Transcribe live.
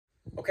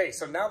Okay,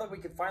 so now that we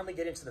can finally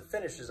get into the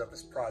finishes of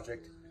this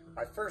project,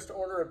 my first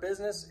order of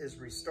business is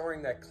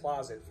restoring that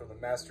closet for the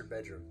master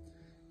bedroom.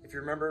 If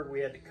you remember, we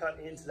had to cut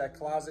into that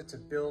closet to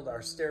build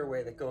our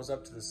stairway that goes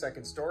up to the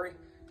second story,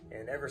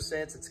 and ever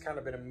since it's kind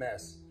of been a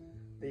mess.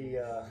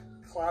 The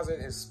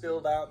closet has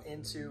spilled out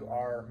into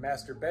our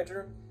master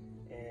bedroom,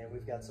 and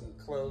we've got some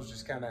clothes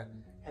just kind of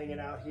hanging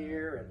out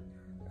here,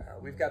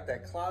 and we've got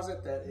that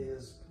closet that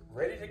is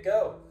ready to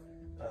go.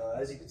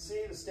 As you can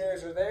see, the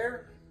stairs are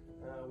there.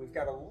 We've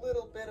got a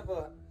little bit of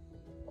a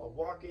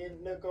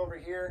walk-in nook over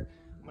here.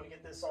 I'm gonna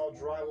get this all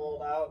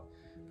drywalled out.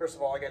 First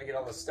of all, I gotta get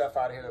all the stuff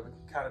out of here that we've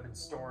kind of been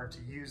storing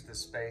to use this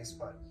space,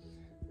 but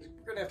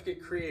we're gonna have to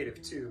get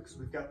creative too, because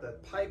we've got the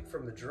pipe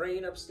from the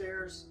drain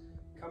upstairs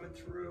coming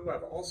through.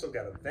 I've also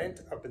got a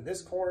vent up in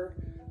this corner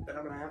that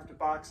I'm gonna have to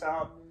box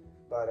out,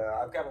 but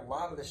I've got a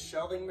lot of the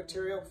shelving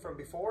material from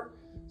before.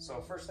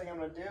 So first thing I'm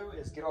gonna do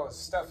is get all this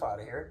stuff out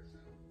of here,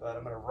 but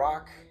I'm gonna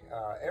rock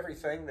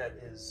everything that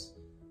is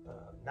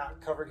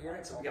not covered here.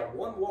 So we got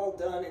one wall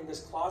done in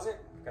this closet.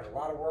 We've got a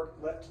lot of work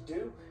left to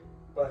do,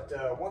 but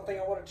one thing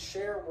I wanted to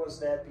share was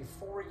that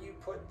before you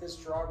put this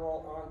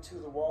drywall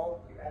onto the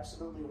wall, you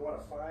absolutely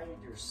want to find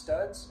your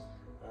studs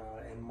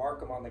and mark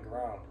them on the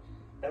ground.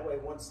 That way,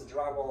 once the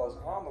drywall is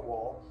on the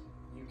wall,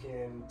 you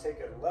can take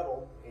a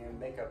level and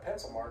make a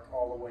pencil mark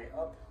all the way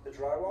up the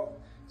drywall,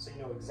 so you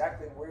know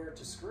exactly where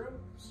to screw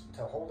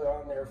to hold it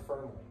on there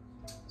firmly.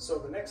 So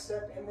the next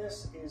step in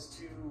this is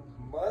to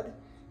mud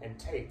and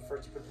tape.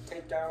 First you put the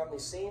tape down on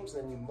these seams,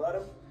 then you mud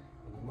them.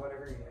 And you mud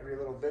every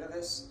little bit of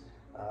this.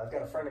 I've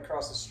got a friend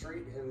across the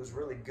street who's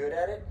really good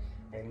at it,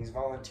 and he's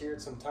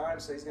volunteered some time,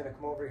 so he's gonna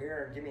come over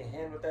here and give me a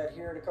hand with that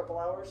here in a couple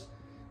hours.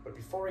 But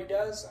before he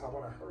does, I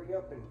wanna hurry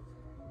up and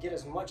get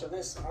as much of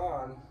this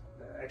on,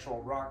 the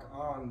actual rock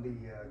on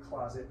the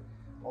closet,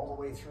 all the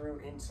way through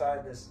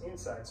inside this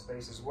inside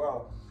space as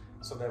well,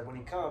 so that when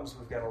he comes,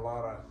 we've got a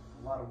lot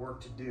of work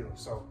to do.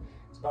 So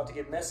it's about to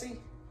get messy,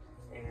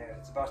 and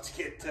it's about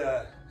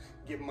to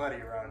get muddy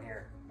around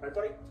here. Right,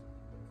 buddy?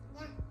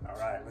 Yeah. All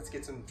right, let's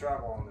get some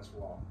drywall on this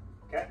wall,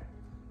 okay?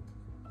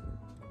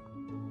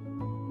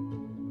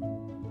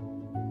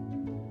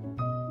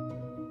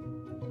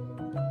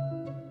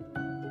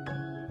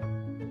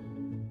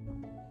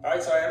 All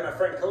right, so I had my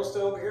friend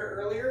Costa over here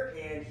earlier,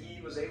 and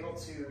he was able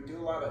to do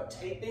a lot of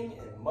taping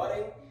and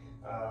mudding.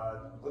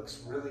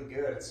 Looks really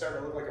good. It's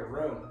starting to look like a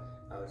room.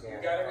 So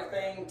we got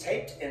everything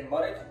taped and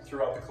mudded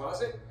throughout the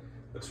closet.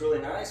 Looks really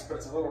nice, but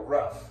it's a little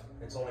rough.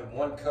 It's only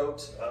one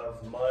coat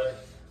of mud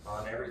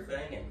on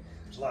everything, and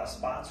there's a lot of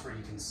spots where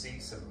you can see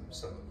some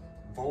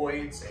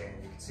voids,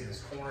 and you can see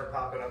this corner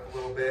popping up a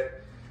little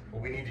bit.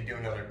 Well, we need to do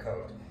another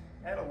coat.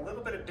 Add a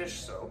little bit of dish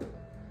soap. And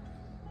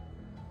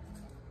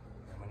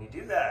when you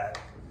do that,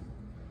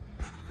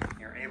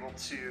 you're able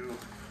to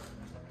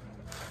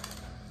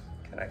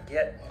kind of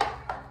get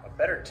a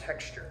better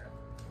texture.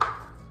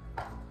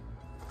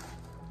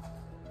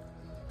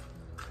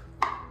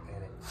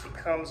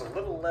 Becomes a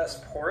little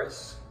less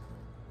porous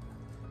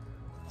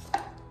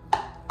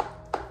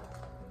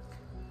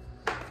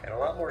and a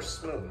lot more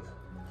smooth,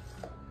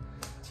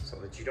 so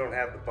that you don't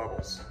have the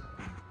bubbles.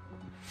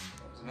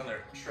 That was another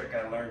trick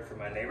I learned from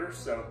my neighbors,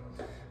 so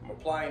I'm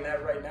applying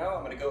that right now.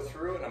 I'm going to go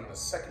through and I'm going to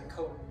second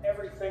coat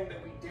everything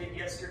that we did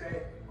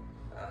yesterday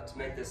to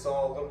make this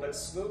all a little bit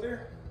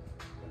smoother.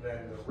 And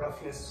then the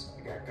roughness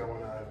we got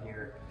going on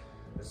here,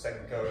 the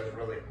second coat is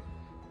really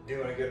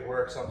doing a good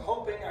work. So I'm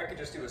hoping I could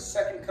just do a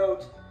second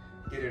coat,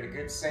 get it a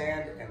good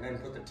sand, and then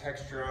put the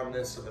texture on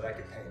this so that I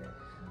can paint it.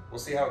 We'll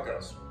see how it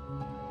goes.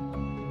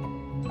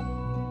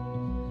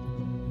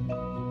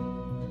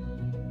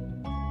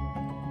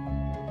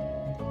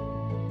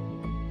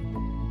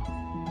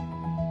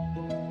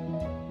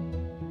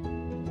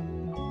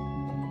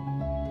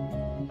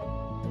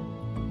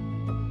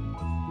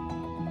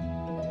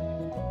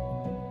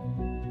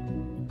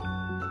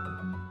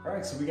 All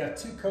right, so we got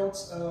 2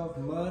 coats of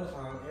mud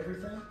on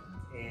everything,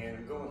 and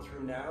I'm going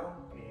through now,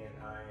 and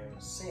I am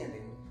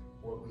sanding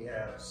what we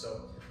have.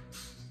 So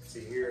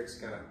see here, it's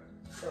kind of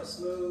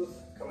smooth,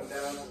 coming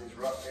down to these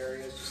rough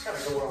areas, just kind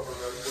of going over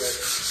real quick.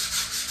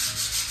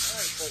 All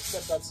right, so I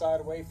stepped outside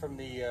away from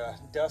the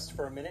dust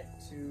for a minute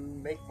to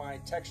make my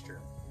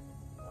texture.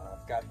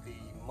 I've got the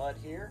mud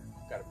here,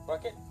 I've got a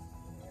bucket,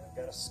 and I've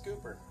got a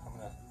scooper. I'm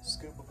gonna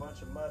scoop a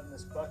bunch of mud in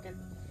this bucket,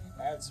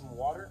 add some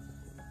water.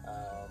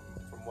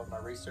 From what my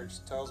research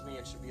tells me,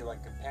 it should be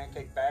like a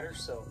pancake batter,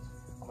 so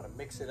I'm gonna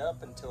mix it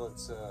up until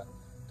it's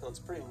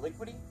pretty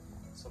liquidy,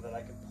 so that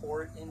I can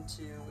pour it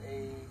into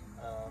a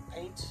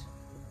paint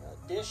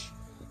dish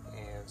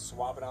and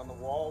swab it on the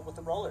wall with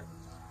a roller.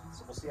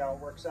 So we'll see how it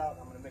works out.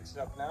 I'm gonna mix it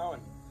up now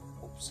and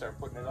we'll start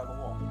putting it on the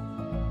wall.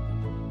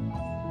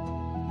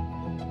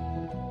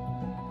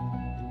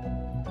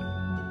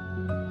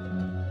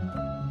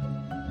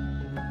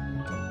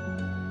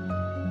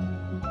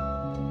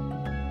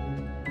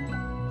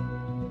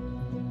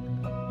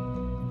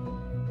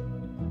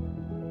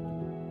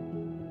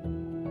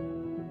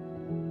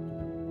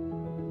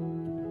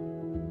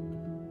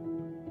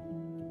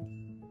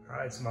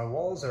 right, so my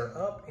walls are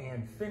up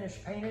and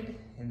finished painted.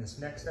 In this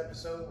next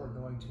episode, we're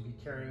going to be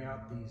carrying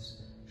out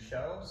these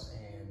shelves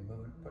and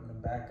putting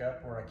them back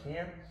up where I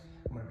can.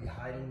 I'm going to be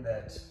hiding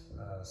that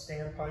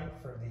standpipe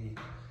for the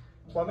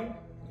plumbing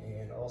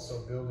and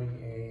also building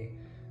a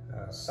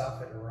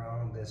soffit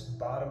around this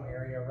bottom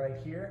area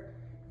right here,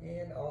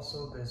 and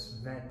also this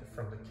vent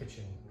from the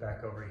kitchen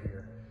back over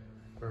here.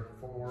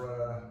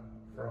 For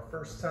a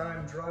first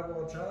time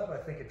drywall job, I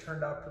think it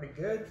turned out pretty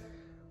good.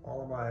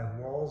 All of my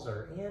walls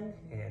are in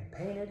and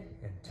painted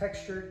and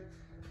textured.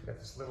 Got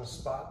this little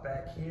spot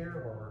back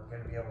here where we're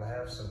going to be able to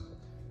have some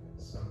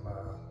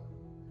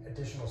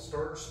additional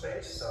storage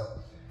space. So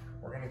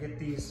we're going to get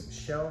these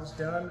shelves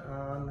done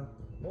on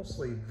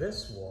mostly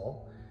this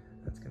wall.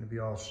 That's going to be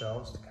all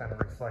shelves to kind of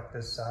reflect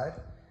this side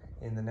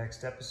in the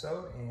next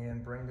episode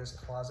and bring this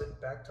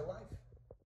closet back to life.